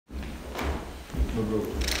Доброго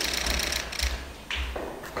утра.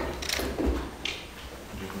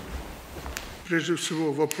 Прежде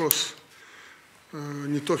всего вопрос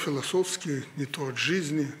не то философский, не то от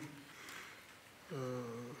жизни.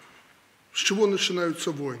 С чего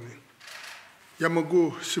начинаются войны? Я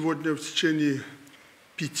могу сегодня в течение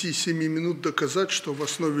 5-7 минут доказать, что в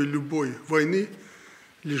основе любой войны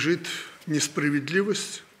лежит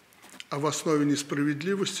несправедливость, а в основе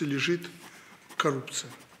несправедливости лежит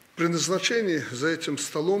коррупция. При назначении за этим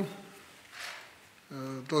столом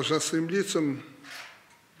должностным лицам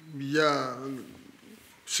я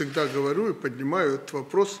всегда говорю и поднимаю этот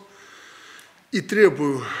вопрос и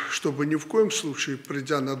требую, чтобы ни в коем случае,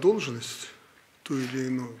 придя на должность, ту или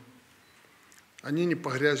иную, они не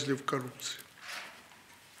погрязли в коррупции.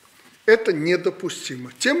 Это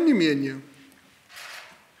недопустимо. Тем не менее,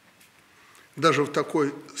 даже в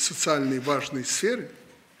такой социальной важной сфере,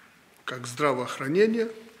 как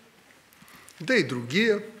здравоохранение, да и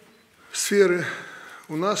другие сферы,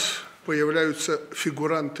 у нас появляются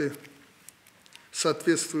фигуранты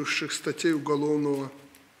соответствующих статей Уголовного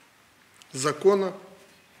закона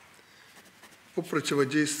о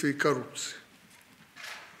противодействии коррупции.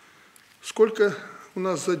 Сколько у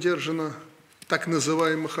нас задержано так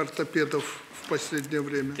называемых ортопедов в последнее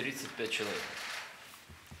время? 35 человек.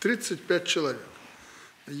 35 человек.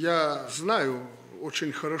 Я знаю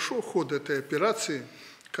очень хорошо ход этой операции,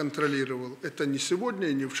 контролировал. Это не сегодня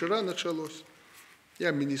и не вчера началось.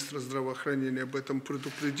 Я министра здравоохранения об этом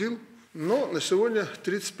предупредил. Но на сегодня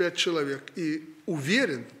 35 человек. И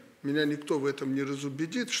уверен, меня никто в этом не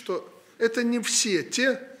разубедит, что это не все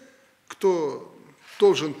те, кто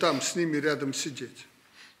должен там с ними рядом сидеть.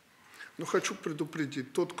 Но хочу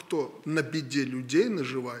предупредить, тот, кто на беде людей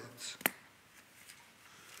наживается,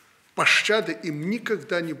 пощады им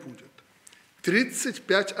никогда не будет.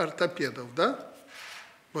 35 ортопедов, да?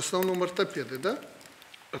 В основном ортопеды, да?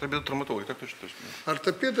 Ортопеды-травматологи, так точно.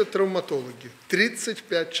 Ортопеды-травматологи,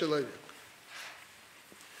 35 человек.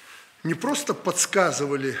 Не просто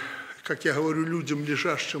подсказывали, как я говорю, людям,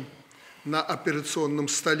 лежащим на операционном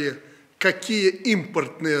столе, какие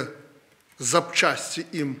импортные запчасти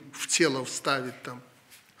им в тело вставить там,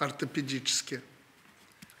 ортопедические,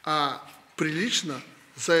 а прилично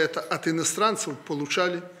за это от иностранцев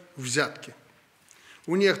получали взятки.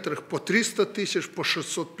 У некоторых по 300 тысяч, по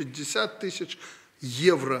 650 тысяч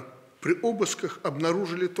евро при обысках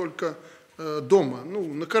обнаружили только дома,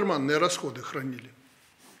 ну, на карманные расходы хранили.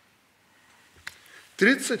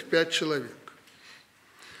 35 человек.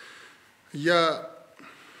 Я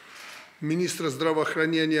министра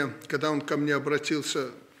здравоохранения, когда он ко мне обратился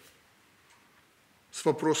с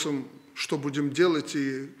вопросом, что будем делать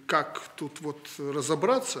и как тут вот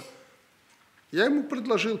разобраться, я ему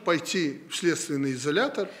предложил пойти в следственный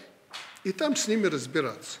изолятор и там с ними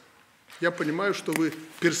разбираться. Я понимаю, что вы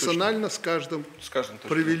персонально с каждым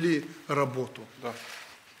провели работу. Да.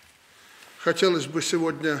 Хотелось бы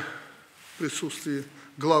сегодня в присутствии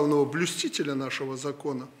главного блюстителя нашего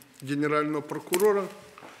закона, генерального прокурора,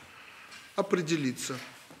 определиться,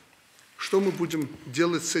 что мы будем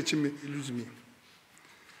делать с этими людьми.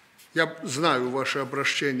 Я знаю ваше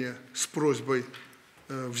обращение с просьбой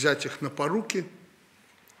взять их на поруки.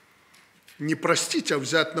 Не простить, а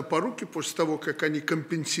взять на поруки после того, как они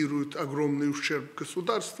компенсируют огромный ущерб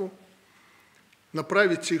государству,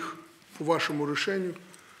 направить их по вашему решению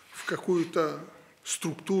в какую-то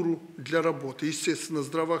структуру для работы. Естественно,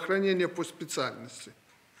 здравоохранение по специальности.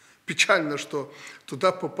 Печально, что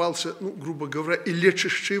туда попался, ну, грубо говоря, и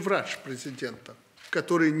лечащий врач президента,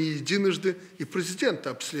 который не единожды и президента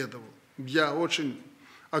обследовал. Я очень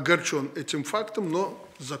огорчен этим фактом, но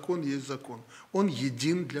закон есть закон. Он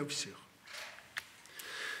един для всех.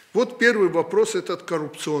 Вот первый вопрос этот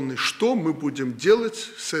коррупционный. Что мы будем делать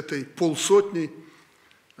с этой полсотней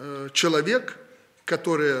человек,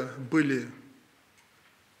 которые были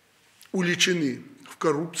уличены в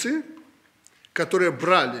коррупции, которые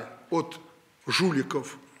брали от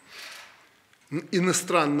жуликов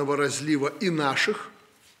иностранного разлива и наших,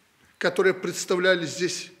 которые представляли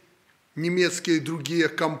здесь немецкие и другие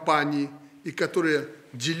компании, и которые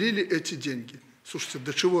делили эти деньги. Слушайте,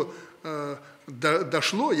 до чего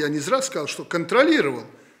дошло, я не зря сказал, что контролировал.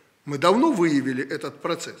 Мы давно выявили этот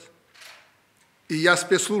процесс. И я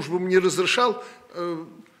спецслужбам не разрешал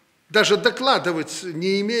даже докладывать,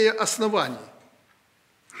 не имея оснований.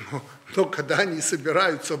 Но когда они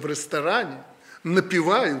собираются в ресторане,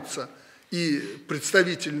 напиваются, и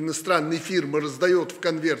представитель иностранной фирмы раздает в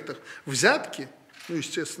конвертах взятки, ну,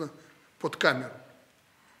 естественно, под камеру.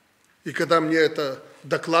 И когда мне это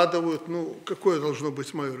докладывают, ну, какое должно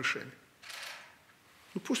быть мое решение?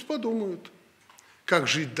 Ну, пусть подумают, как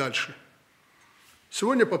жить дальше.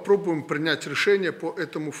 Сегодня попробуем принять решение по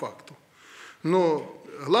этому факту. Но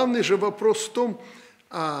главный же вопрос в том,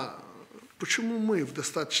 почему мы в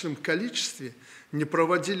достаточном количестве не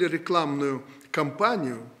проводили рекламную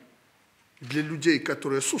кампанию для людей,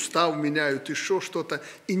 которые сустав меняют, еще что-то,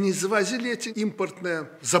 и не завозили эти импортные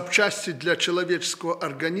запчасти для человеческого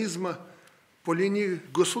организма по линии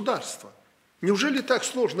государства. Неужели так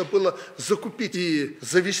сложно было закупить и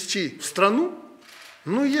завезти в страну?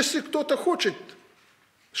 Ну, если кто-то хочет,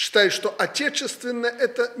 считает, что отечественно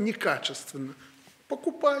это некачественно,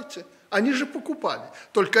 покупайте. Они же покупали,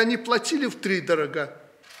 только они платили втридорога,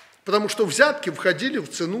 потому что взятки входили в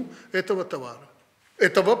цену этого товара.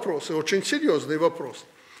 Это вопрос, и очень серьезный вопрос.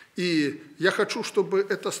 И я хочу, чтобы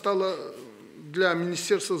это стало для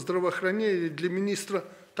Министерства здравоохранения, для министра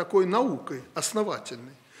такой наукой,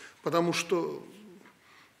 основательной. Потому что,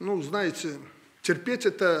 ну, знаете, терпеть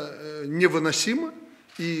это невыносимо,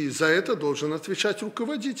 и за это должен отвечать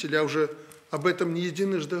руководитель. Я уже об этом не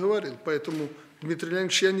единожды говорил, поэтому, Дмитрий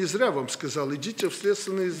Леонидович, я не зря вам сказал, идите в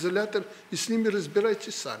следственный изолятор и с ними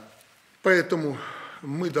разбирайтесь сами. Поэтому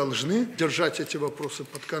мы должны держать эти вопросы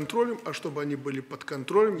под контролем, а чтобы они были под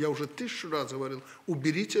контролем, я уже 1000 раз говорил,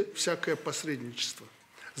 уберите всякое посредничество.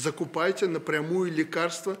 Закупайте напрямую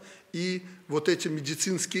лекарства и вот эти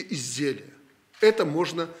медицинские изделия. Это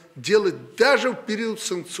можно делать даже в период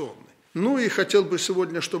санкционный. Ну и хотел бы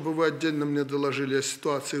сегодня, чтобы вы отдельно мне доложили о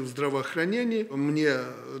ситуации в здравоохранении. Мне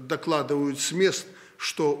докладывают с мест,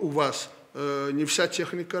 что у вас не вся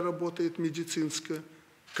техника работает медицинская.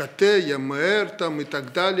 КТ, ЯМР там и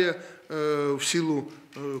так далее, в силу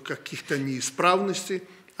каких-то неисправностей,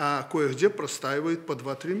 а кое-где простаивает по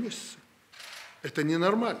 2-3 месяца. Это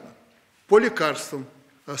ненормально. По лекарствам.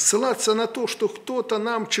 Ссылаться на то, что кто-то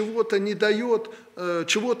нам чего-то не дает,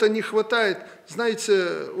 чего-то не хватает.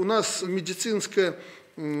 Знаете, у нас медицинская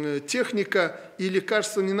техника и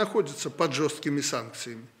лекарства не находятся под жесткими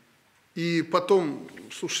санкциями. И потом,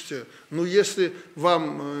 слушайте, ну если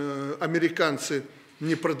вам американцы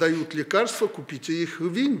не продают лекарства, купите их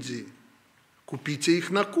в Индии, купите их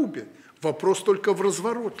на Кубе. Вопрос только в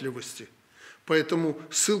разворотливости. Поэтому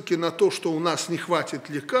ссылки на то, что у нас не хватит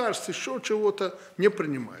лекарств, еще чего-то, не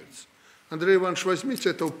принимаются. Андрей Иванович,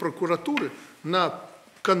 возьмите это у прокуратуры на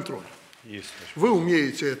контроль. Вы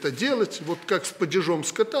умеете это делать, вот как с падежом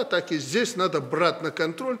скота, так и здесь надо брать на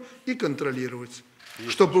контроль и контролировать.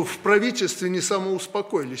 Чтобы в правительстве не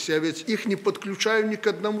самоуспокоились. Я ведь их не подключаю ни к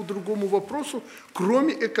одному другому вопросу,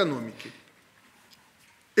 кроме экономики.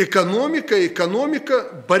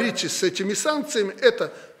 Экономика, боритесь с этими санкциями,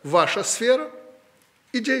 это ваша сфера,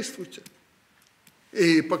 и действуйте.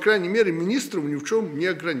 И, по крайней мере, министров ни в чем не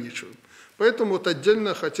ограничивают. Поэтому вот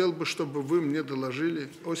отдельно хотел бы, чтобы вы мне доложили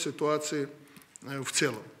о ситуации в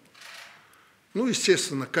целом. Ну,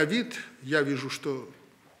 естественно, ковид, я вижу, что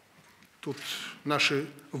тут наши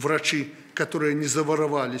врачи, которые не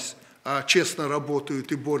заворовались, а честно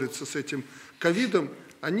работают и борются с этим ковидом,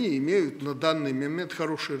 они имеют на данный момент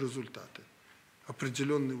хорошие результаты,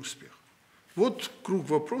 определенный успех. Вот круг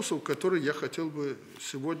вопросов, которые я хотел бы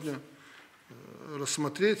сегодня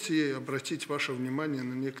рассмотреть и обратить ваше внимание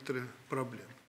на некоторые проблемы.